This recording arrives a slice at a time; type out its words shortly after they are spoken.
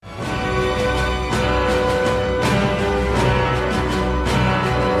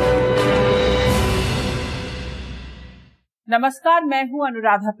नमस्कार, मैं हूं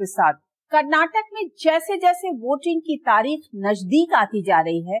अनुराधा प्रसाद। कर्नाटक में जैसे जैसे वोटिंग की तारीख नजदीक आती जा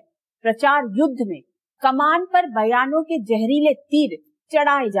रही है, प्रचार युद्ध में कमान पर बयानों के जहरीले तीर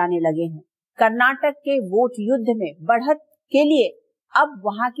चढ़ाए जाने लगे हैं। कर्नाटक के वोट युद्ध में बढ़त के लिए अब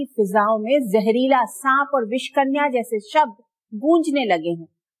वहां की फिजाओं में जहरीला सांप और विषकन्या जैसे शब्द गूंजने लगे हैं,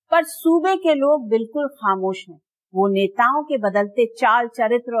 पर सूबे के लोग बिल्कुल खामोश हैं। वो नेताओं के बदलते चाल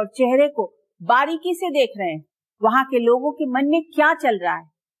चरित्र और चेहरे को बारीकी से देख रहे हैं। वहां के लोगों के मन में क्या चल रहा है,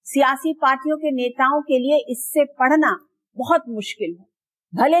 सियासी पार्टियों के नेताओं के लिए इससे पढ़ना बहुत मुश्किल है।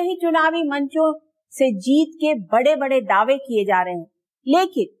 भले ही चुनावी मंचों से जीत के बड़े बड़े दावे किए जा रहे हैं,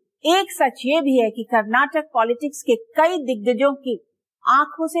 लेकिन एक सच ये भी है कि कर्नाटक पॉलिटिक्स के कई दिग्गजों की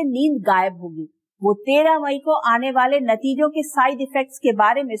आंखों से नींद गायब होगी। वो 13 मई को आने वाले नतीजों के साइड इफेक्ट्स के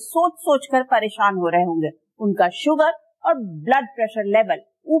बारे में सोच सोच कर परेशान हो रहे होंगे। उनका शुगर और ब्लड प्रेशर लेवल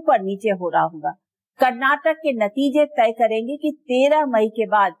ऊपर नीचे हो रहा होगा। कर्नाटक के नतीजे तय करेंगे कि 13 मई के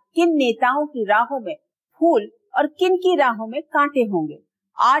बाद किन नेताओं की राहों में फूल और किन की राहों में कांटे होंगे।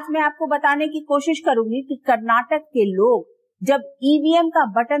 आज मैं आपको बताने की कोशिश करूंगी कि कर्नाटक के लोग जब ईवीएम का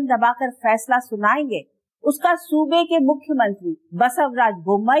बटन दबाकर फैसला सुनाएंगे, उसका सूबे के मुख्यमंत्री बसवराज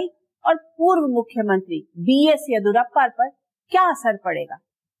बोम्मई और पूर्व मुख्यमंत्री बीएस येदियुरप्पा पर क्या असर पड़ेगा।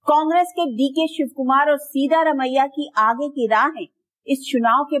 कांग्रेस के डीके शिवकुमार और सिद्धारमैया की आगे की राहें इस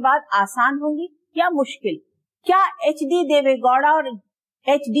चुनाव के बाद आसान होंगी या मुश्किल। क्या एचडी देवेगौड़ा और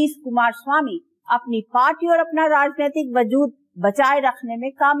एचडी कुमारस्वामी अपनी पार्टी और अपना राजनीतिक वजूद बचाए रखने में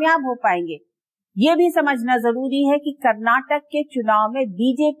कामयाब हो पाएंगे। ये भी समझना जरूरी है कि कर्नाटक के चुनाव में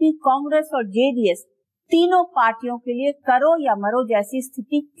बीजेपी, कांग्रेस और जेडीएस तीनों पार्टियों के लिए करो या मरो जैसी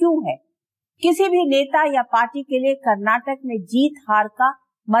स्थिति क्यों है। किसी भी नेता या पार्टी के लिए कर्नाटक में जीत हार का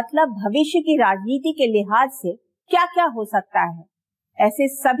मतलब भविष्य की राजनीति के लिहाज से क्या क्या हो सकता है। ऐसे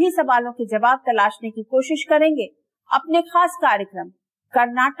सभी सवालों के जवाब तलाशने की कोशिश करेंगे अपने खास कार्यक्रम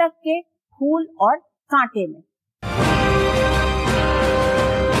कर्नाटक के फूल और कांटे में।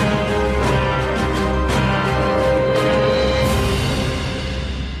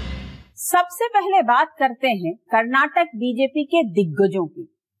 सबसे पहले बात करते हैं कर्नाटक बीजेपी के दिग्गजों की।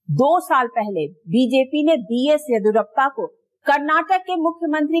 2 साल पहले बीजेपी ने बीएस येदियुरप्पा को कर्नाटक के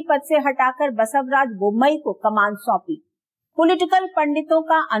मुख्यमंत्री पद से हटाकर बसवराज बोम्मई को कमान सौंपी। पॉलिटिकल पंडितों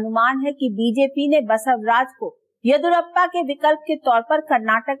का अनुमान है कि बीजेपी ने बसवराज को येदियुरप्पा के विकल्प के तौर पर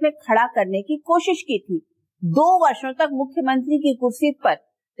कर्नाटक में खड़ा करने की कोशिश की थी। 2 वर्षों तक मुख्यमंत्री की कुर्सी पर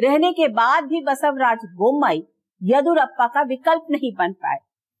रहने के बाद भी बसवराज बोम्मई येदियुरप्पा का विकल्प नहीं बन पाए,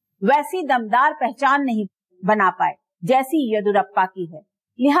 वैसी दमदार पहचान नहीं बना पाए जैसी येदियुरप्पा की है।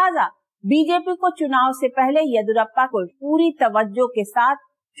 लिहाजा बीजेपी को चुनाव से पहले येदियुरप्पा को पूरी तवज्जो के साथ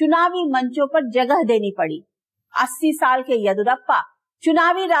चुनावी मंचों पर जगह देनी पड़ी। 80 साल के येदियुरप्पा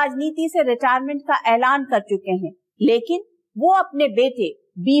चुनावी राजनीति से रिटायरमेंट का ऐलान कर चुके हैं, लेकिन वो अपने बेटे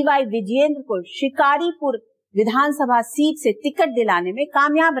बीवाई विजयेंद्र को शिकारीपुर विधानसभा सीट से टिकट दिलाने में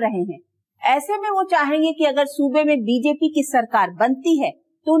कामयाब रहे हैं। ऐसे में वो चाहेंगे कि अगर सूबे में बीजेपी की सरकार बनती है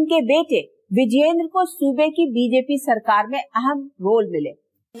तो उनके बेटे विजयेंद्र को सूबे की बीजेपी सरकार में अहम रोल मिले।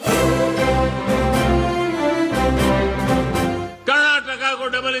 कर्नाटका को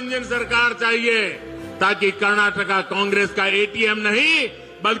डबल इंजन सरकार चाहिए ताकि कर्नाटका कांग्रेस का एटीएम नहीं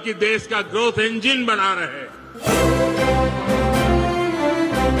बल्कि देश का ग्रोथ इंजन बना रहे।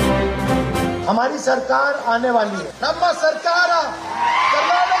 हमारी सरकार आने वाली है। ನಮ್ಮ सरकार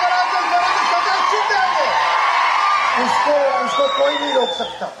कर्नाटक राज्य में उसको कोई नहीं रोक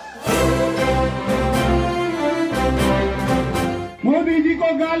सकता। मोदी जी को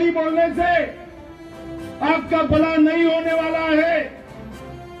गाली बोलने से आपका भला नहीं होने वाला है,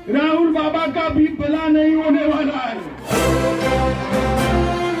 राहुल बाबा का भी भला नहीं होने वाला है।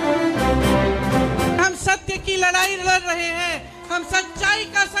 हम सत्य की लड़ाई लड़ रहे हैं, हम सच्चाई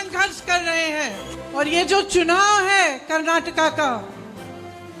का संघर्ष कर रहे हैं, और ये जो चुनाव है कर्नाटका का,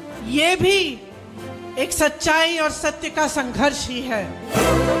 ये भी एक सच्चाई और सत्य का संघर्ष ही है।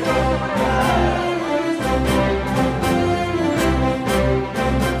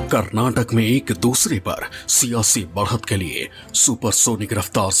 कर्नाटक में एक दूसरे पर सियासी बढ़त के लिए सुपरसोनिक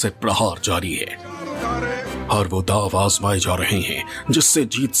रफ्तार से प्रहार जारी है। हर वो दाव आजमाए जा रहे हैं जिससे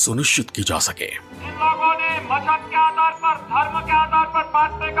जीत सुनिश्चित की जा सके। इन लोगों ने मजहब के आधार पर, धर्म के आधार पर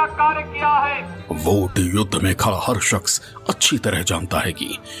बांटने का कार्य किया है। वोट युद्ध में खड़ा हर शख्स अच्छी तरह जानता है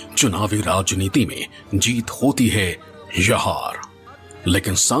कि चुनावी राजनीति में जीत होती है या हार,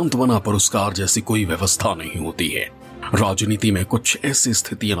 लेकिन सांत्वना पुरस्कार जैसी कोई व्यवस्था नहीं होती है। राजनीति में कुछ ऐसी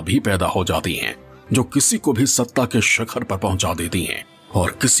स्थितियां भी पैदा हो जाती हैं जो किसी को भी सत्ता के शिखर पर पहुंचा देती हैं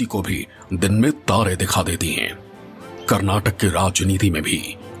और किसी को भी दिन में तारे दिखा देती हैं। कर्नाटक की राजनीति में भी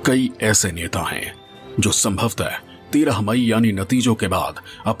कई ऐसे नेता हैं जो संभवतः 13 मई यानी नतीजों के बाद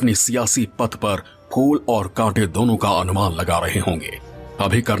अपनी सियासी पथ पर फूल और कांटे दोनों का अनुमान लगा रहे होंगे।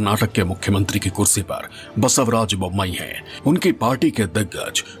 अभी कर्नाटक के मुख्यमंत्री की कुर्सी पर बसवराज बोम्मई हैं। उनकी पार्टी के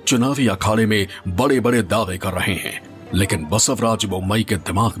दिग्गज चुनावी अखाड़े में बड़े बड़े दावे कर रहे हैं, लेकिन बसवराज बोम्मई के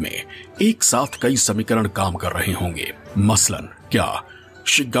दिमाग में एक साथ कई समीकरण काम कर रहे होंगे। मसलन, क्या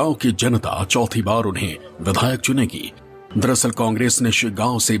शिग्गांव की जनता चौथी बार उन्हें विधायक चुनेगी? दरअसल कांग्रेस ने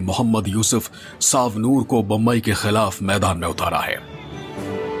शिग्गांव से मोहम्मद यूसुफ सावनूर को बोम्मई के खिलाफ मैदान में उतारा है।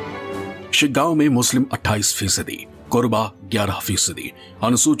 शिग्गांव में मुस्लिम 28%, कोरबा 11%,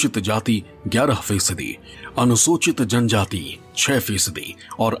 अनुसूचित जाति 11%, अनुसूचित जनजाति 6%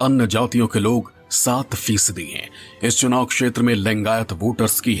 और अन्य जातियों के लोग 7% हैं। इस चुनाव क्षेत्र में लिंगायत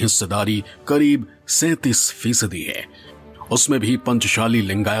वोटर्स की हिस्सेदारी करीब 37% है। उसमें भी पंचशाली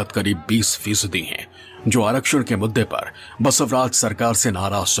लिंगायत करीब 20% हैं, जो आरक्षण के मुद्दे पर बसवराज सरकार से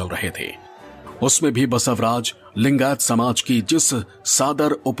नाराज चल रहे थे। उसमें भी बसवराज लिंगायत समाज की जिस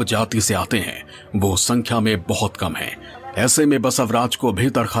सादर उपजाति से आते हैं वो संख्या में बहुत कम है। ऐसे में बसवराज को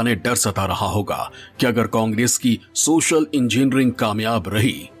भीतर खाने डर सता रहा होगा कि अगर कांग्रेस की सोशल इंजीनियरिंग कामयाब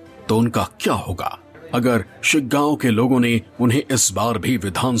रही तो उनका क्या होगा। अगर शिग्गांव के लोगों ने उन्हें इस बार भी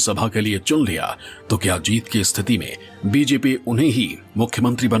विधानसभा के लिए चुन लिया तो क्या जीत की स्थिति में बीजेपी उन्हें ही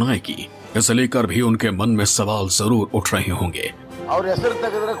मुख्यमंत्री बनाएगी? इसे लेकर भी उनके मन में सवाल जरूर उठ रहे होंगे। और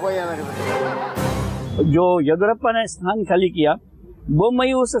जो येदियुरप्पा ने स्थान खाली किया,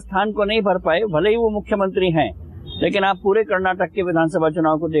 बोम्मई उस स्थान को नहीं भर पाए। भले ही वो मुख्यमंत्री हैं, लेकिन आप पूरे कर्नाटक के विधानसभा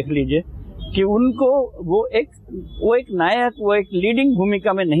चुनाव को देख लीजिए कि उनको वो एक नायक, वो एक लीडिंग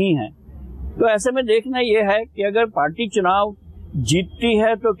भूमिका में नहीं है। तो ऐसे में देखना यह है कि अगर पार्टी चुनाव जीतती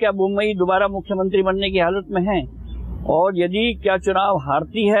है तो क्या बोम्मई दोबारा मुख्यमंत्री बनने की हालत में है, और यदि क्या चुनाव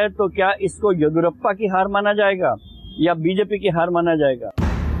हारती है तो क्या इसको येदियुरप्पा की हार माना जाएगा या बीजेपी की हार माना जाएगा?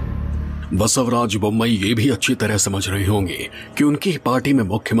 बसवराज बोम्मई ये भी अच्छी तरह समझ रहे होंगे कि उनकी पार्टी में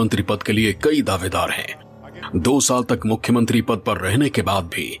मुख्यमंत्री पद के लिए कई दावेदार हैं। 2 साल तक मुख्यमंत्री पद पर रहने के बाद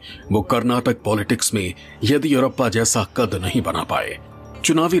भी वो कर्नाटक पॉलिटिक्स में येदियुरप्पा जैसा कद नहीं बना पाए।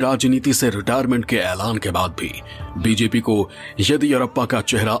 चुनावी राजनीति से रिटायरमेंट के ऐलान के बाद भी बीजेपी को येदियुरप्पा का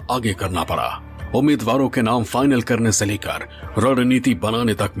चेहरा आगे करना पड़ा। उम्मीदवारों के नाम फाइनल करने से लेकर रणनीति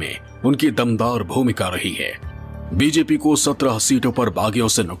बनाने तक में उनकी दमदार भूमिका रही है। बीजेपी को 17 सीटों पर बागियों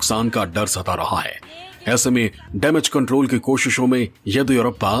से नुकसान का डर सता रहा है। ऐसे में डैमेज कंट्रोल की कोशिशों में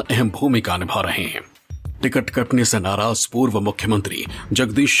येदियुरप्पा अहम भूमिका निभा रहे हैं। टिकट कटने से नाराज पूर्व मुख्यमंत्री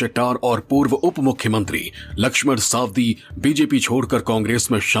जगदीश शेट्टार और पूर्व उप मुख्यमंत्री लक्ष्मण सावदी बीजेपी छोड़कर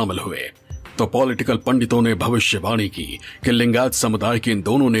कांग्रेस में शामिल हुए तो पॉलिटिकल पंडितों ने भविष्यवाणी की कि लिंगायत समुदाय के इन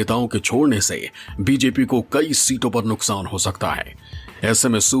दोनों नेताओं के छोड़ने से बीजेपी को कई सीटों पर नुकसान हो सकता है। ऐसे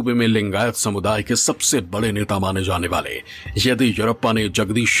में सूबे में लिंगायत समुदाय के सबसे बड़े नेता माने जाने वाले येदियुरप्पा ने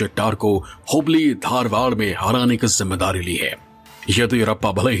जगदीश शेट्टार को हुबली धारवाड़ में हराने की जिम्मेदारी ली है।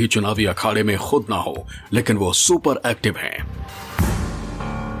 येदियुरप्पा भले ही चुनावी अखाड़े में खुद ना हो, लेकिन वो सुपर एक्टिव हैं।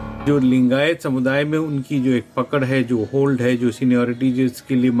 जो लिंगायत समुदाय में उनकी जो एक पकड़ है, जो होल्ड है, जो सीनियरिटी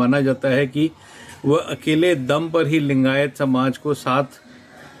जिसके लिए माना जाता है कि वह अकेले दम पर ही लिंगायत समाज को साथ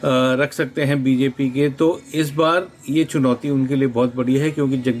रख सकते हैं बीजेपी के, तो इस बार ये चुनौती उनके लिए बहुत बड़ी है,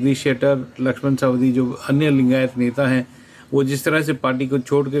 क्योंकि जगदीश शेट्टर, लक्ष्मण सावदी जो अन्य लिंगायत नेता हैं वो जिस तरह से पार्टी को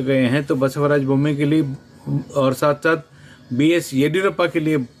छोड़ के गए हैं, तो बसवराज बोम्मई के लिए और साथ साथ बीएस येदियुरप्पा के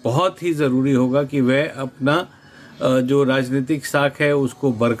लिए बहुत ही ज़रूरी होगा कि वह अपना जो राजनीतिक साख है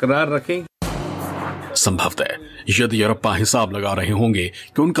उसको बरकरार रखें। संभवतः येदियुरप्पा हिसाब लगा रहे होंगे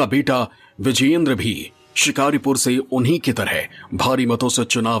कि उनका बेटा विजयेंद्र भी शिकारीपुर से उन्हीं की तरह भारी मतों से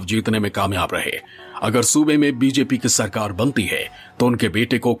चुनाव जीतने में कामयाब रहे। अगर सूबे में बीजेपी की सरकार बनती है तो उनके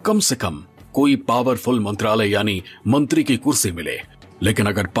बेटे को कम से कम कोई पावरफुल मंत्रालय यानी मंत्री की कुर्सी मिले। लेकिन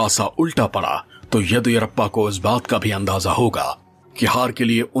अगर पासा उल्टा पड़ा तो येदियुरप्पा को इस बात का भी अंदाजा होगा कि हार के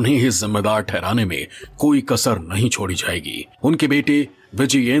लिए उन्हें ही जिम्मेदार ठहराने में कोई कसर नहीं छोड़ी जाएगी। उनके बेटे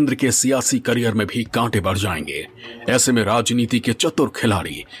विजयेंद्र के सियासी करियर में भी कांटे बढ़ जाएंगे। ऐसे में राजनीति के चतुर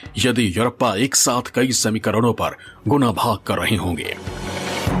खिलाड़ी येदियुरप्पा एक साथ कई समीकरणों पर गुना भाग कर रहे होंगे।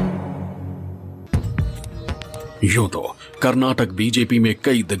 यूं तो कर्नाटक बीजेपी में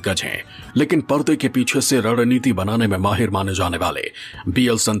कई दिग्गज हैं, लेकिन पर्दे के पीछे से रणनीति बनाने में माहिर माने जाने वाले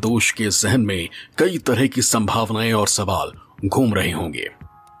बीएल संतोष के जहन में कई तरह की संभावनाएं और सवाल घूम रहे होंगे।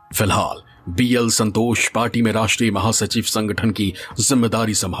 फिलहाल बीएल संतोष पार्टी में राष्ट्रीय महासचिव संगठन की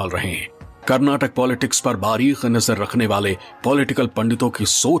जिम्मेदारी संभाल रहे हैं। कर्नाटक पॉलिटिक्स पर बारीक नजर रखने वाले पॉलिटिकल पंडितों की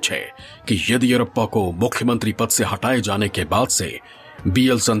सोच है कि येदियुरप्पा को मुख्यमंत्री पद से हटाए जाने के बाद से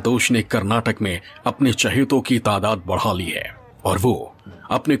बीएल संतोष ने कर्नाटक में अपने चहेतों की तादाद बढ़ा ली है। और वो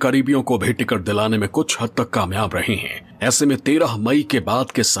अपने करीबियों को भी टिकट दिलाने में कुछ हद तक कामयाब रहे हैं। ऐसे में 13 मई के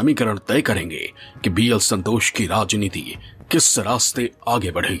बाद के समीकरण तय करेंगे कि बीएल संतोष की राजनीति किस रास्ते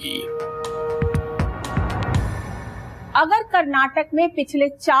आगे बढ़ेगी। अगर कर्नाटक में पिछले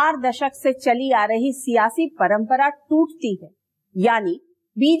 4 दशक से चली आ रही सियासी परंपरा टूटती है, यानी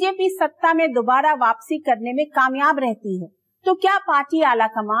बीजेपी सत्ता में दोबारा वापसी करने में कामयाब रहती है, तो क्या पार्टी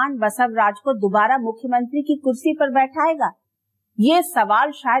आलाकमान बसवराज को दोबारा मुख्यमंत्री की कुर्सी पर बैठाएगा? ये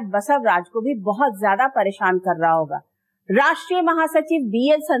सवाल शायद बसवराज को भी बहुत ज्यादा परेशान कर रहा होगा। राष्ट्रीय महासचिव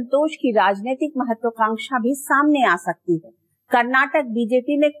बीएल संतोष की राजनीतिक महत्वाकांक्षा भी सामने आ सकती है। कर्नाटक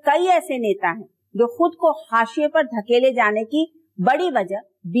बीजेपी में कई ऐसे नेता हैं जो खुद को हाशिए पर धकेले जाने की बड़ी वजह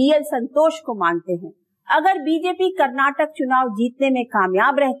बीएल संतोष को मानते हैं। अगर बीजेपी कर्नाटक चुनाव जीतने में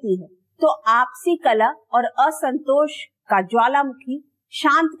कामयाब रहती है तो आपसी कलह और असंतोष का ज्वालामुखी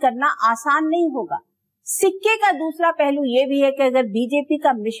शांत करना आसान नहीं होगा। सिक्के का दूसरा पहलू ये भी है कि अगर बीजेपी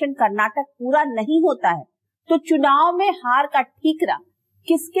का मिशन कर्नाटक पूरा नहीं होता है तो चुनाव में हार का ठीकरा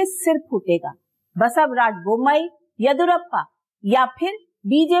किसके सिर फूटेगा? बसवराज बोम्मई, येदियुरप्पा या फिर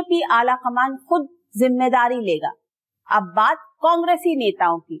बीजेपी आलाकमान खुद जिम्मेदारी लेगा? अब बात कांग्रेसी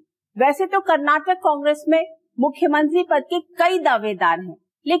नेताओं की। वैसे तो कर्नाटक कांग्रेस में मुख्यमंत्री पद के कई दावेदार हैं,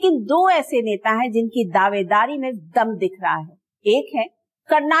 लेकिन 2 ऐसे नेता हैं जिनकी दावेदारी में दम दिख रहा है। एक है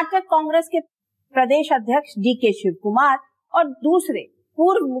कर्नाटक कांग्रेस के प्रदेश अध्यक्ष डीके शिव कुमार और दूसरे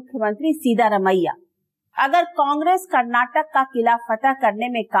पूर्व मुख्यमंत्री सिद्धारमैया। अगर कांग्रेस कर्नाटक का किला फतह करने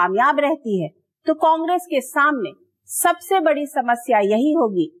में कामयाब रहती है तो कांग्रेस के सामने सबसे बड़ी समस्या यही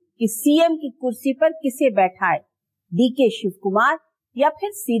होगी कि सीएम की कुर्सी पर किसे बैठाए, डीके शिव कुमार या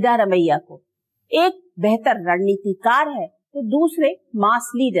फिर सिद्धारमैया को। एक बेहतर रणनीतिकार है तो दूसरे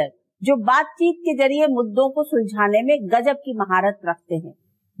मास लीडर जो बातचीत के जरिए मुद्दों को सुलझाने में गजब की महारत रखते हैं।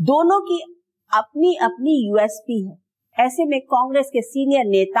 दोनों की अपनी अपनी यूएसपी है। ऐसे में कांग्रेस के सीनियर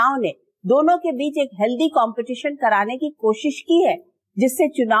नेताओं ने दोनों के बीच एक हेल्दी कंपटीशन कराने की कोशिश की है, जिससे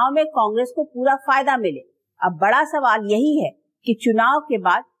चुनाव में कांग्रेस को पूरा फायदा मिले। अब बड़ा सवाल यही है कि चुनाव के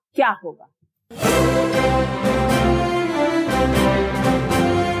बाद क्या होगा।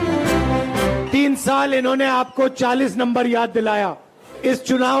 3 साल इन्होंने आपको 40 नंबर याद दिलाया। इस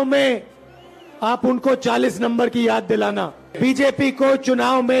चुनाव में आप उनको 40 नंबर की याद दिलाना। बीजेपी को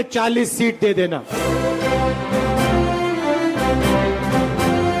चुनाव में 40 सीट दे देना।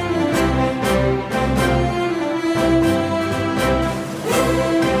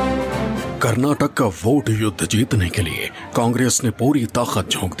 कर्नाटक का वोट युद्ध जीतने के लिए कांग्रेस ने पूरी ताकत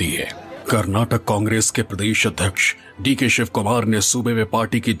झोंक दी है। कर्नाटक कांग्रेस के प्रदेश अध्यक्ष डीके शिव कुमार ने सूबे में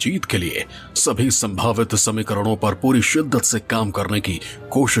पार्टी की जीत के लिए सभी संभावित समीकरणों पर पूरी शिद्दत से काम करने की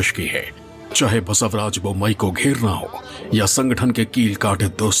कोशिश की है। चाहे बसवराज बोम्मई को घेरना हो या संगठन के कील काटे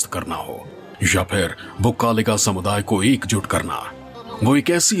दुरुस्त करना हो या फिर बुक्कालिका समुदाय को एकजुट करना, वो एक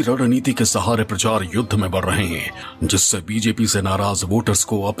ऐसी रणनीति के सहारे प्रचार युद्ध में बढ़ रहे हैं जिससे बीजेपी से नाराज वोटर्स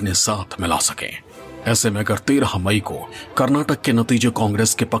को अपने साथ मिला सके। ऐसे में अगर 13 मई को कर्नाटक के नतीजे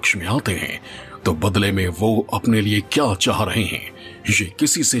कांग्रेस के पक्ष में आते हैं तो बदले में वो अपने लिए क्या चाह रहे हैं ये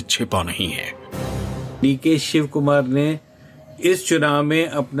किसी से छिपा नहीं है। डीके शिव कुमार ने इस चुनाव में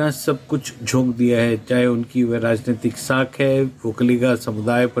अपना सब कुछ झोंक दिया है, चाहे उनकी वह राजनीतिक साख है, बुक्कालिका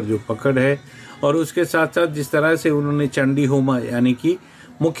समुदाय पर जो पकड़ है, और उसके साथ साथ जिस तरह से उन्होंने चंडी होमा यानी कि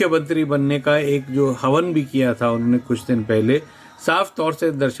मुख्यमंत्री बनने का एक जो हवन भी किया था उन्होंने कुछ दिन पहले, साफ तौर से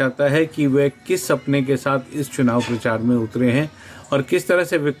दर्शाता है कि वे किस सपने के साथ इस चुनाव प्रचार में उतरे हैं और किस तरह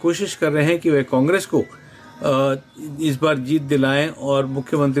से वे कोशिश कर रहे हैं कि वे कांग्रेस को इस बार जीत दिलाएं और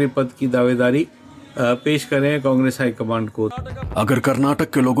मुख्यमंत्री पद की दावेदारी पेश करें कांग्रेस हाईकमांड को। अगर कर्नाटक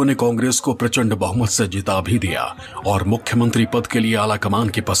के लोगों ने कांग्रेस को प्रचंड बहुमत से जिता भी दिया और मुख्यमंत्री पद के लिए आलाकमान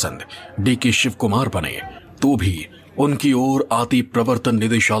की पसंद डीके शिव कुमार बने, तो भी उनकी ओर आती प्रवर्तन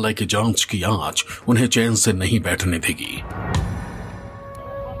निदेशालय की जांच की आंच उन्हें चैन से नहीं बैठने देगी।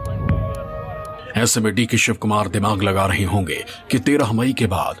 ऐसे में डीके शिव कुमार दिमाग लगा रहे होंगे कि 13 मई के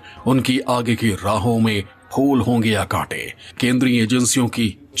बाद उनकी आगे की राहों में फूल होंगे या कांटे, केंद्रीय एजेंसियों की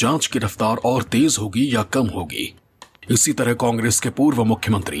जांच की रफ्तार और तेज होगी या कम होगी। इसी तरह कांग्रेस के पूर्व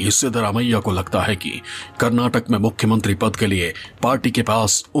मुख्यमंत्री सिद्धारमैया को लगता है कि कर्नाटक में मुख्यमंत्री पद के लिए पार्टी के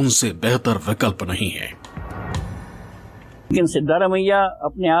पास उनसे बेहतर विकल्प नहीं है। लेकिन सिद्धारमैया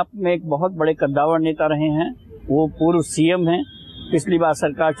अपने आप में एक बहुत बड़े कद्दावर नेता रहे हैं। वो पूर्व सीएम हैं, पिछली बार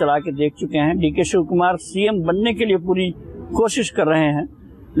सरकार चला के देख चुके हैं। डीके शिव कुमार सीएम बनने के लिए पूरी कोशिश कर रहे हैं,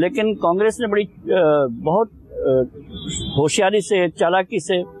 लेकिन कांग्रेस ने बड़ी बहुत होशियारी से, चालाकी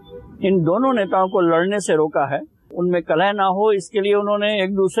से इन दोनों नेताओं को लड़ने से रोका है। उनमें कलह ना हो इसके लिए उन्होंने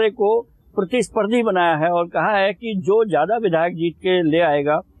एक दूसरे को प्रतिस्पर्धी बनाया है और कहा है कि जो ज्यादा विधायक जीत के ले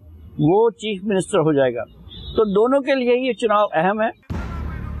आएगा वो चीफ मिनिस्टर हो जाएगा। तो दोनों के लिए ये चुनाव अहम है।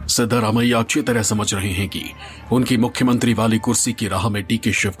 सिद्धरामैया अच्छी तरह समझ रहे हैं कि उनकी मुख्यमंत्री वाली कुर्सी की राह में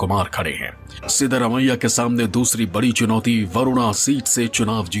डीके शिव कुमार खड़े हैं। सिद्धरामैया के सामने दूसरी बड़ी चुनौती वरुणा सीट से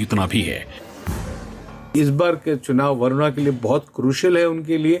चुनाव जीतना भी है। इस बार के चुनाव वरुणा के लिए बहुत क्रूशियल है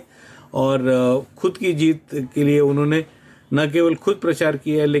उनके लिए, और खुद की जीत के लिए उन्होंने न केवल खुद प्रचार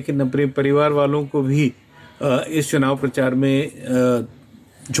किया है लेकिन अपने परिवार वालों को भी इस चुनाव प्रचार में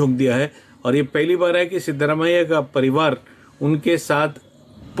झोंक दिया है। और ये पहली बार है कि सिद्धरामैया का परिवार उनके साथ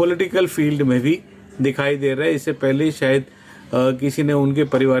पॉलिटिकल फील्ड में भी दिखाई दे रहा है। इससे पहले शायद किसी ने उनके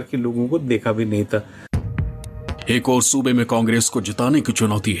परिवार के लोगों को देखा भी नहीं था। एक और सूबे में कांग्रेस को जिताने की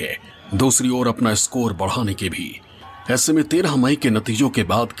चुनौती है, दूसरी ओर अपना स्कोर बढ़ाने की भी। ऐसे में 13 मई के नतीजों के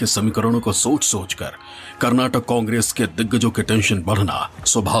बाद के समीकरणों को सोच सोचकर कर्नाटक कांग्रेस के दिग्गजों की टेंशन बढ़ना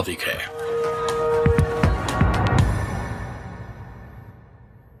स्वाभाविक है।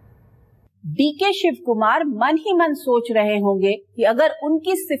 डीके शिव कुमार मन ही मन सोच रहे होंगे कि अगर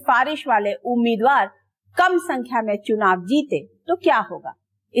उनकी सिफारिश वाले उम्मीदवार कम संख्या में चुनाव जीते तो क्या होगा।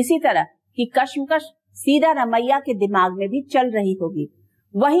 इसी तरह की कश्मकश सिद्धरामैया के दिमाग में भी चल रही होगी।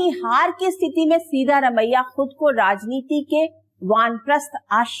 वहीं हार की स्थिति में सिद्धरामैया खुद को राजनीति के वानप्रस्थ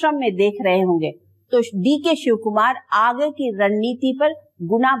आश्रम में देख रहे होंगे, तो डीके शिव कुमार आगे की रणनीति पर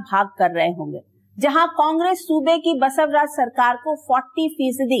गुना भाग कर रहे होंगे। जहां कांग्रेस सूबे की बसवराज सरकार को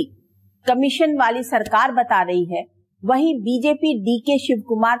 40% कमीशन वाली सरकार बता रही है, वहीं बीजेपी डीके शिव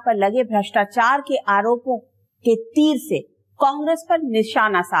कुमार पर लगे भ्रष्टाचार के आरोपों के तीर से कांग्रेस पर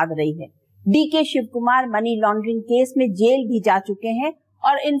निशाना साध रही है। DK Shiv Kumar money laundering case में जेल भी जा चुके हैं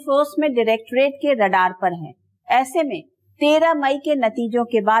और इन्फोर्समेंट डायरेक्टरेट के रडार पर हैं। ऐसे में 13 मई के नतीजों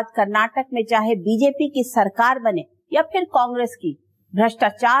के बाद कर्नाटक में चाहे बीजेपी की सरकार बने या फिर कांग्रेस की,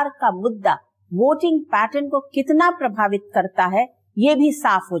 भ्रष्टाचार का मुद्दा वोटिंग पैटर्न को कितना प्रभावित करता है ये भी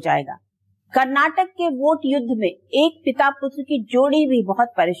साफ हो जाएगा। कर्नाटक के वोट युद्ध में एक पिता पुत्र की जोड़ी भी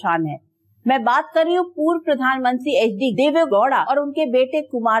बहुत परेशान है। मैं बात कर रही हूँ पूर्व प्रधानमंत्री एचडी देवेगौड़ा और उनके बेटे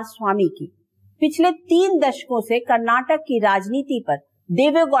कुमार स्वामी की। पिछले 3 दशकों से कर्नाटक की राजनीति पर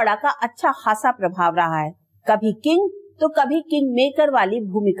देवेगौड़ा का अच्छा खासा प्रभाव रहा है, कभी किंग तो कभी किंग मेकर वाली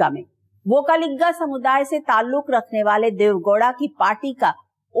भूमिका में। वोकालिग्गा समुदाय से ताल्लुक रखने वाले देवेगौड़ा की पार्टी का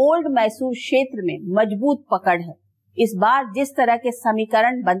ओल्ड मैसूर क्षेत्र में मजबूत पकड़ है। इस बार जिस तरह के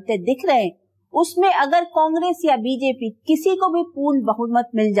समीकरण बनते दिख रहे हैं उसमें अगर कांग्रेस या बीजेपी किसी को भी पूर्ण बहुमत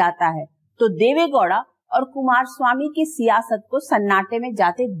मिल जाता है तो देवेगौड़ा और कुमार स्वामी की सियासत को सन्नाटे में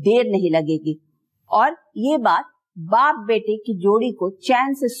जाते देर नहीं लगेगी, और ये बात बाप बेटे की जोड़ी को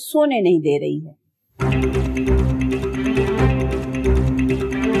चैन से सोने नहीं दे रही है।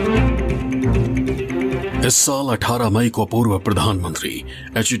 इस साल 18 मई को पूर्व प्रधानमंत्री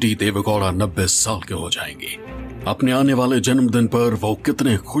एचडी देवेगौड़ा 90 साल के हो जाएंगे। अपने आने वाले जन्मदिन पर वो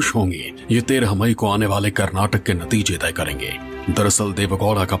कितने खुश होंगे ये 13 मई को आने वाले कर्नाटक के नतीजे तय करेंगे। दरअसल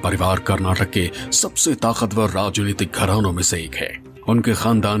देवेगौड़ा का परिवार कर्नाटक के सबसे ताकतवर राजनीतिक घरानों में से एक है। उनके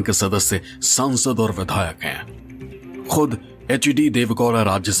खानदान के सदस्य सांसद और विधायक हैं। खुद एचडी देवेगौड़ा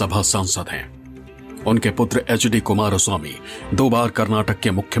राज्यसभा सांसद हैं। उनके पुत्र एचडी कुमारस्वामी 2 बार कर्नाटक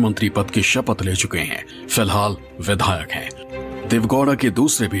के मुख्यमंत्री पद की शपथ ले चुके हैं, फिलहाल विधायक हैं। देवेगौड़ा के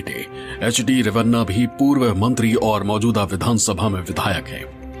दूसरे बेटे एचडी रेवन्ना भी पूर्व मंत्री और मौजूदा विधानसभा में विधायक हैं।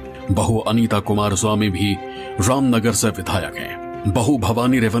 बहू अनीता कुमारस्वामी भी रामनगर से विधायक हैं। बहू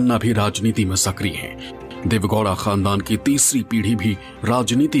भवानी रेवन्ना भी राजनीति में सक्रिय हैं। देवेगौड़ा खानदान की तीसरी पीढ़ी भी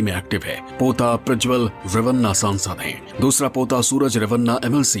राजनीति में एक्टिव है। पोता प्रज्वल रेवन्ना सांसद हैं, दूसरा पोता सूरज रेवन्ना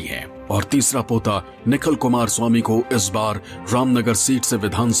एमएलसी है और तीसरा पोता निखिल कुमार स्वामी को इस बार रामनगर सीट से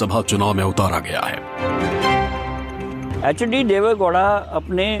विधानसभा चुनाव में उतारा गया है। एचडी देवेगौड़ा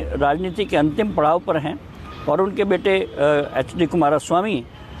अपने राजनीति के अंतिम पड़ाव पर हैं और उनके बेटे एचडी कुमारस्वामी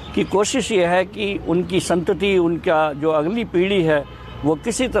की कोशिश ये है कि उनकी संतति, उनका जो अगली पीढ़ी है वो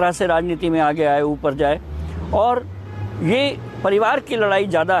किसी तरह से राजनीति में आगे आए, ऊपर जाए। और ये परिवार की लड़ाई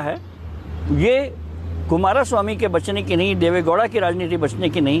ज़्यादा है, ये कुमारस्वामी के बचने की नहीं, देवेगौड़ा की राजनीति बचने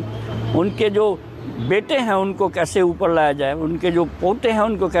की नहीं। उनके जो बेटे हैं उनको कैसे ऊपर लाया जाए, उनके जो पोते हैं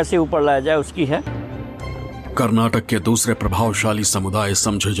उनको कैसे ऊपर लाया जाए, उसकी है। कर्नाटक के दूसरे प्रभावशाली समुदाय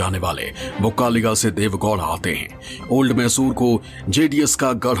समझे जाने वाले वोकालिगा से देवेगौड़ा आते हैं। ओल्ड मैसूर को जेडीएस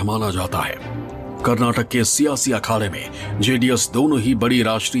का गढ़ माना जाता है। कर्नाटक के सियासी अखाड़े में जेडीएस दोनों ही बड़ी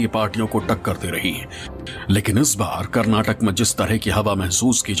राष्ट्रीय पार्टियों को टक्कर दे रही है, लेकिन इस बार कर्नाटक में जिस तरह की हवा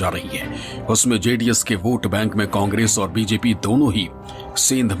महसूस की जा रही है उसमें जेडीएस के वोट बैंक में कांग्रेस और बीजेपी दोनों ही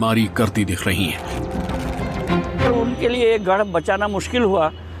सेंधमारी करती दिख रही हैं। तो उनके लिए एक गढ़ बचाना मुश्किल हुआ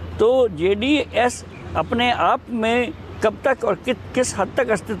तो जेडीएस अपने आप में कब तक और किस हद तक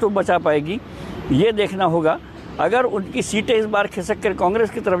अस्तित्व बचा पाएगी ये देखना होगा। अगर उनकी सीटें इस बार खिसक कर कांग्रेस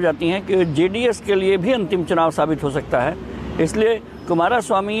की तरफ जाती हैं कि जेडीएस के लिए भी अंतिम चुनाव साबित हो सकता है। इसलिए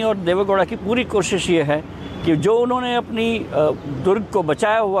कुमारस्वामी और देवेगौड़ा की पूरी कोशिश ये है कि जो उन्होंने अपनी दुर्ग को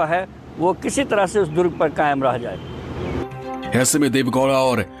बचाया हुआ है वो किसी तरह से उस दुर्ग पर कायम रह जाए। ऐसे में देवेगौड़ा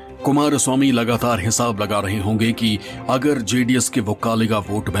और कुमारस्वामी लगातार हिसाब लगा रहे होंगे कि अगर जेडीएस के वोकालिगा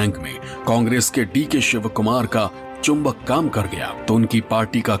वोट बैंक में कांग्रेस के डीके शिव कुमार का चुंबक काम कर गया तो उनकी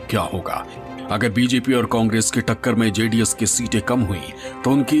पार्टी का क्या होगा। अगर बीजेपी और कांग्रेस की टक्कर में जेडीएस की सीटें कम हुई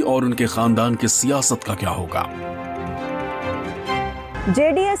तो उनकी और उनके खानदान की सियासत का क्या होगा।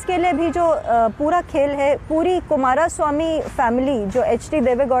 जेडीएस के लिए भी जो पूरा खेल है, पूरी कुमारस्वामी फैमिली जो एचडी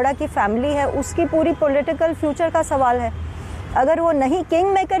देवेगौड़ा की फैमिली है उसकी पूरी पॉलिटिकल फ्यूचर का सवाल है। अगर वो नहीं किंग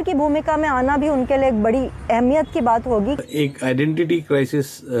मेकर की भूमिका में आना भी उनके लिए एक बड़ी अहमियत की बात होगी। एक आइडेंटिटी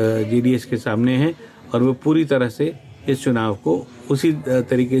क्राइसिस जेडीएस के सामने है और वो पूरी तरह से इस चुनाव को उसी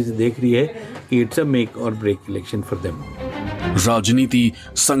तरीके से देख रही है कि इट्स अ मेक और ब्रेक इलेक्शन फॉर देम। राजनीति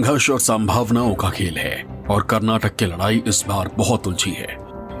संघर्ष और संभावनाओं का खेल है और कर्नाटक की लड़ाई इस बार बहुत उलझी है।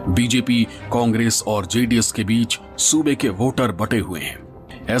 बीजेपी, कांग्रेस और जेडीएस के बीच सूबे के वोटर बटे हुए हैं।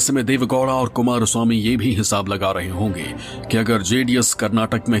 ऐसे में देवेगौड़ा और कुमारस्वामी ये भी हिसाब लगा रहे होंगे कि अगर जेडीएस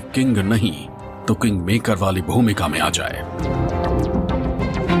कर्नाटक में किंग नहीं तो किंग मेकर वाली भूमिका में आ जाए।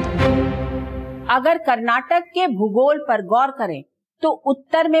 अगर कर्नाटक के भूगोल पर गौर करें तो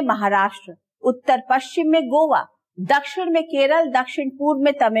उत्तर में महाराष्ट्र, उत्तर पश्चिम में गोवा, दक्षिण में केरल, दक्षिण पूर्व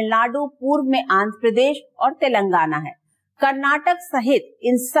में तमिलनाडु, पूर्व में आंध्र प्रदेश और तेलंगाना है। कर्नाटक सहित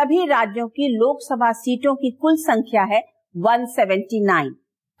इन सभी राज्यों की लोकसभा सीटों की कुल संख्या है 179।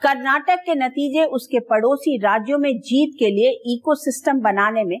 कर्नाटक के नतीजे उसके पड़ोसी राज्यों में जीत के लिए इकोसिस्टम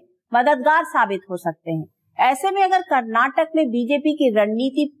बनाने में मददगार साबित हो सकते हैं। ऐसे में अगर कर्नाटक में बीजेपी की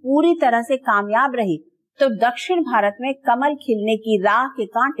रणनीति पूरी तरह से कामयाब रही तो दक्षिण भारत में कमल खिलने की राह के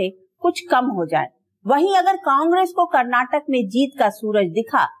कांटे कुछ कम हो जाए। वहीं अगर कांग्रेस को कर्नाटक में जीत का सूरज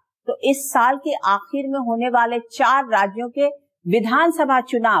दिखा तो इस साल के आखिर में होने वाले 4 राज्यों के विधानसभा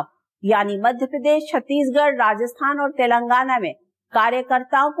चुनाव यानी मध्य प्रदेश, छत्तीसगढ़, राजस्थान और तेलंगाना में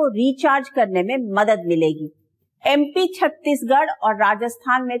कार्यकर्ताओं को रिचार्ज करने में मदद मिलेगी। एमपी, छत्तीसगढ़ और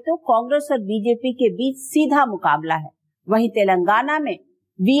राजस्थान में तो कांग्रेस और बीजेपी के बीच सीधा मुकाबला है। वहीं तेलंगाना में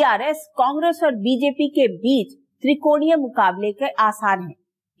वीआरएस, कांग्रेस और बीजेपी के बीच त्रिकोणीय मुकाबले के आसार हैं।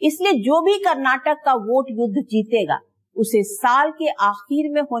 इसलिए जो भी कर्नाटक का वोट युद्ध जीतेगा उसे साल के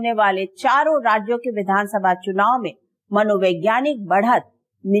आखिर में होने वाले 4 राज्यों के विधानसभा चुनाव में मनोवैज्ञानिक बढ़त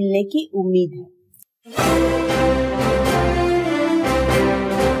मिलने की उम्मीद है।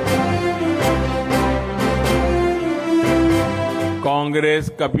 कांग्रेस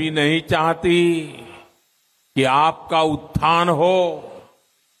कभी नहीं चाहती कि आपका उत्थान हो,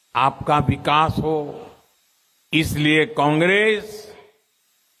 आपका विकास हो। इसलिए कांग्रेस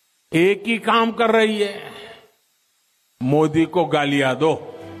एक ही काम कर रही है, मोदी को गालियां दो।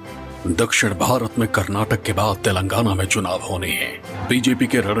 दक्षिण भारत में कर्नाटक के बाद तेलंगाना में चुनाव होने हैं। बीजेपी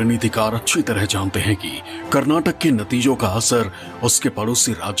के रणनीतिकार अच्छी तरह जानते हैं कि कर्नाटक के नतीजों का असर उसके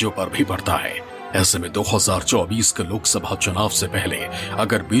पड़ोसी राज्यों पर भी पड़ता है। ऐसे में 2024 के लोकसभा चुनाव से पहले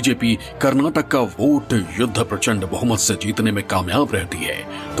अगर बीजेपी कर्नाटक का वोट युद्ध प्रचंड बहुमत से जीतने में कामयाब रहती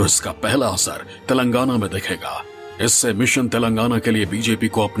है तो इसका पहला असर तेलंगाना में दिखेगा। इससे मिशन तेलंगाना के लिए बीजेपी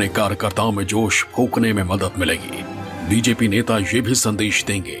को अपने कार्यकर्ताओं में जोश फूंकने में मदद मिलेगी। बीजेपी नेता ये भी संदेश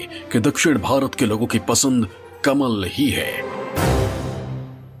देंगे कि दक्षिण भारत के लोगों की पसंद कमल ही है।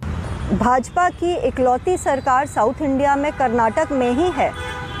 भाजपा की इकलौती सरकार साउथ इंडिया में कर्नाटक में ही है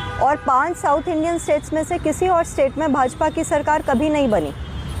और 5 साउथ इंडियन स्टेट्स में से किसी और स्टेट में भाजपा की सरकार कभी नहीं बनी।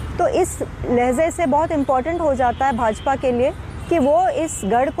 तो इस लहजे से बहुत इम्पोर्टेंट हो जाता है भाजपा के लिए कि वो इस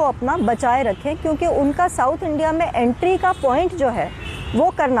गढ़ को अपना बचाए रखें, क्योंकि उनका साउथ इंडिया में एंट्री का पॉइंट जो है वो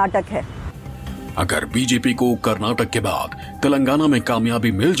कर्नाटक है। अगर बीजेपी को कर्नाटक के बाद तेलंगाना में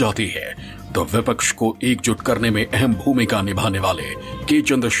कामयाबी मिल जाती है तो विपक्ष को एकजुट करने में अहम भूमिका निभाने वाले के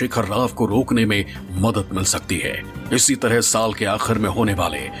चंद्रशेखर राव को रोकने में मदद मिल सकती है। इसी तरह साल के आखिर में होने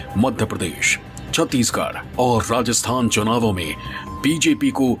वाले मध्य प्रदेश, छत्तीसगढ़ और राजस्थान चुनावों में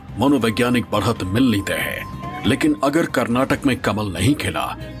बीजेपी को मनोवैज्ञानिक बढ़त मिलनी तय है। लेकिन अगर कर्नाटक में कमल नहीं खिला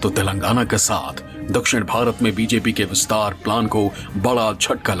तो तेलंगाना के साथ दक्षिण भारत में बीजेपी के विस्तार प्लान को बड़ा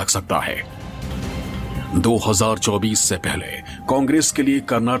झटका लग सकता है। 2024 से पहले कांग्रेस के लिए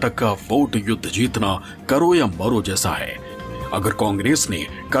कर्नाटक का वोट युद्ध जीतना करो या मरो जैसा है। अगर कांग्रेस ने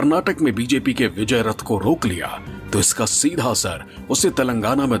कर्नाटक में बीजेपी के विजय रथ को रोक लिया तो इसका सीधा असर उसे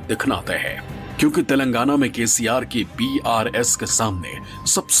तेलंगाना में दिखना तय है, क्योंकि तेलंगाना में केसीआर की बीआरएस के सामने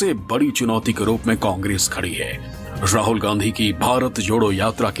सबसे बड़ी चुनौती के रूप में कांग्रेस खड़ी है। राहुल गांधी की भारत जोड़ो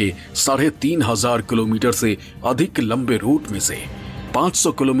यात्रा के 3,500 किलोमीटर से अधिक लंबे रूट में से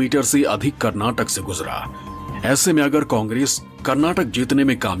 500 किलोमीटर से अधिक कर्नाटक से गुजरा। ऐसे में अगर कांग्रेस कर्नाटक जीतने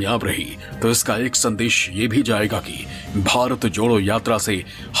में कामयाब रही तो इसका एक संदेश ये भी जाएगा कि भारत जोड़ो यात्रा से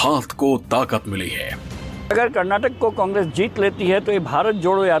हाथ को ताकत मिली है। अगर कर्नाटक को कांग्रेस जीत लेती है तो ये भारत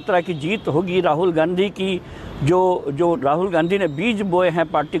जोड़ो यात्रा की जीत होगी। राहुल गांधी की जो राहुल गांधी ने बीज बोए हैं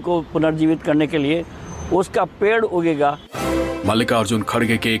पार्टी को पुनर्जीवित करने के लिए, उसका पेड़ उगेगा। मल्लिकार्जुन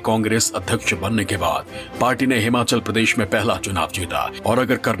खड़गे के कांग्रेस अध्यक्ष बनने के बाद पार्टी ने हिमाचल प्रदेश में पहला चुनाव जीता और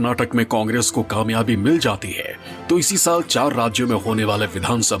अगर कर्नाटक में कांग्रेस को कामयाबी मिल जाती है तो इसी साल 4 राज्यों में होने वाले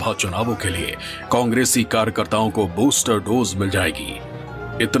विधानसभा चुनावों के लिए कांग्रेसी कार्यकर्ताओं को बूस्टर डोज मिल जाएगी।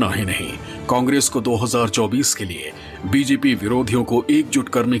 इतना ही नहीं, कांग्रेस को 2024 के लिए बीजेपी विरोधियों को एकजुट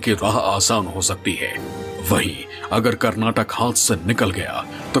करने की राह आसान हो सकती है। वहीं अगर कर्नाटक हाथ से निकल गया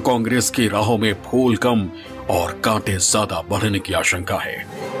तो कांग्रेस की राहों में फूल कम और कांटे ज्यादा बढ़ने की आशंका है।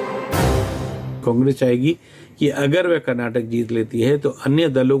 कांग्रेस चाहेगी कि अगर वह कर्नाटक जीत लेती है तो अन्य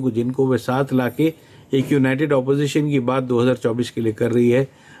दलों को जिनको वह साथ लाके एक यूनाइटेड ऑपोजिशन की बात 2024 के लिए कर रही है,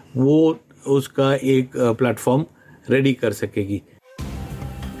 वो उसका एक प्लेटफॉर्म रेडी कर सकेगी।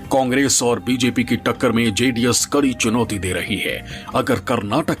 कांग्रेस और बीजेपी की टक्कर में जेडीएस कड़ी चुनौती दे रही है। अगर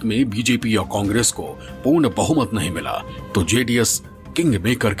कर्नाटक में बीजेपी और कांग्रेस को पूर्ण बहुमत नहीं मिला तो जेडीएस किंग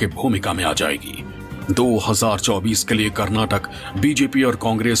मेकर की भूमिका में आ जाएगी। 2024 के लिए कर्नाटक बीजेपी और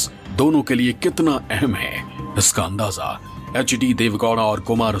कांग्रेस दोनों के लिए कितना अहम है, इसका अंदाजा एचडी देवगौड़ा और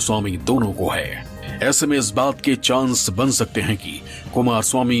कुमारस्वामी दोनों को है। ऐसे में इस बात के चांस बन सकते हैं कि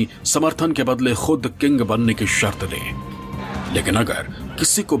कुमारस्वामी समर्थन के बदले खुद किंग बनने की शर्त दें। लेकिन अगर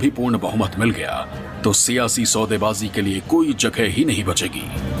किसी को भी पूर्ण बहुमत मिल गया तो सियासी सौदेबाजी के लिए कोई जगह ही नहीं बचेगी।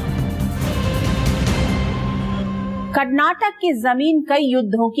 कर्नाटक की जमीन कई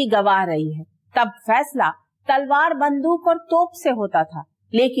युद्धों की गवाह रही है। तब फैसला तलवार, बंदूक और तोप से होता था,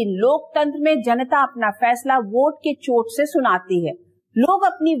 लेकिन लोकतंत्र में जनता अपना फैसला वोट के चोट से सुनाती है। लोग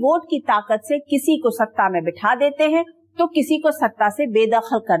अपनी वोट की ताकत से किसी को सत्ता में बिठा देते हैं तो किसी को सत्ता से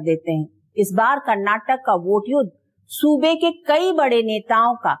बेदखल कर देते हैं। इस बार कर्नाटक का वोट युद्ध सूबे के कई बड़े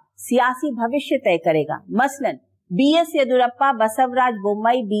नेताओं का सियासी भविष्य तय करेगा। मसलन BS Yediyurappa, Basavaraj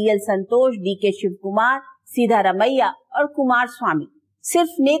Bommai, BL Santosh, DK Shivakumar, Siddaramaiah और कुमारस्वामी सिर्फ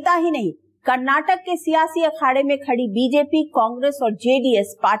नेता ही नहीं, कर्नाटक के सियासी अखाड़े में खड़ी बीजेपी, कांग्रेस और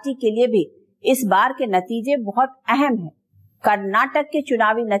जेडीएस पार्टी के लिए भी इस बार के नतीजे बहुत अहम हैं। कर्नाटक के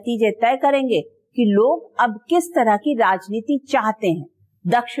चुनावी नतीजे तय करेंगे कि लोग अब किस तरह की राजनीति चाहते हैं।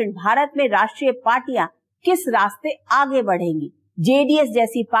 दक्षिण भारत में राष्ट्रीय पार्टियां किस रास्ते आगे बढ़ेंगी। जेडीएस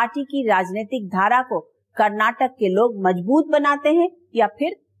जैसी पार्टी की राजनीतिक धारा को कर्नाटक के लोग मजबूत बनाते हैं या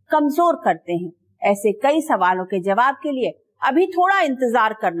फिर कमजोर करते हैं। ऐसे कई सवालों के जवाब के लिए अभी थोड़ा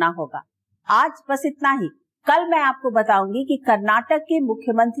इंतजार करना होगा। आज बस इतना ही। कल मैं आपको बताऊंगी कि कर्नाटक के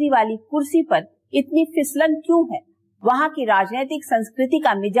मुख्यमंत्री वाली कुर्सी पर इतनी फिसलन क्यों है, वहाँ की राजनीतिक संस्कृति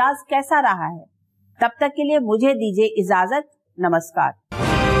का मिजाज कैसा रहा है। तब तक के लिए मुझे दीजिए इजाजत। नमस्कार।